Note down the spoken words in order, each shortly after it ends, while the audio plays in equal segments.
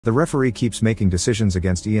The referee keeps making decisions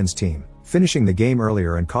against Ian's team, finishing the game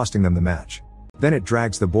earlier and costing them the match. Then it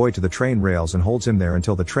drags the boy to the train rails and holds him there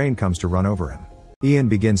until the train comes to run over him. Ian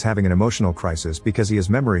begins having an emotional crisis because he has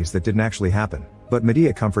memories that didn't actually happen, but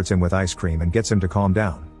Medea comforts him with ice cream and gets him to calm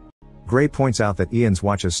down. Gray points out that Ian's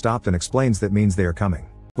watch has stopped and explains that means they are coming.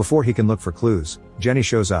 Before he can look for clues, Jenny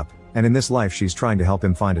shows up, and in this life she's trying to help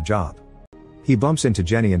him find a job. He bumps into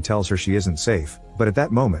Jenny and tells her she isn't safe, but at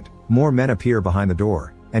that moment, more men appear behind the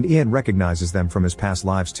door, and Ian recognizes them from his past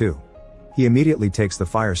lives too. He immediately takes the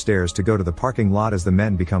fire stairs to go to the parking lot as the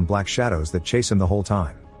men become black shadows that chase him the whole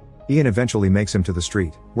time. Ian eventually makes him to the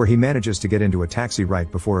street, where he manages to get into a taxi right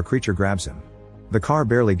before a creature grabs him. The car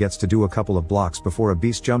barely gets to do a couple of blocks before a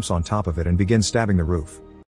beast jumps on top of it and begins stabbing the roof.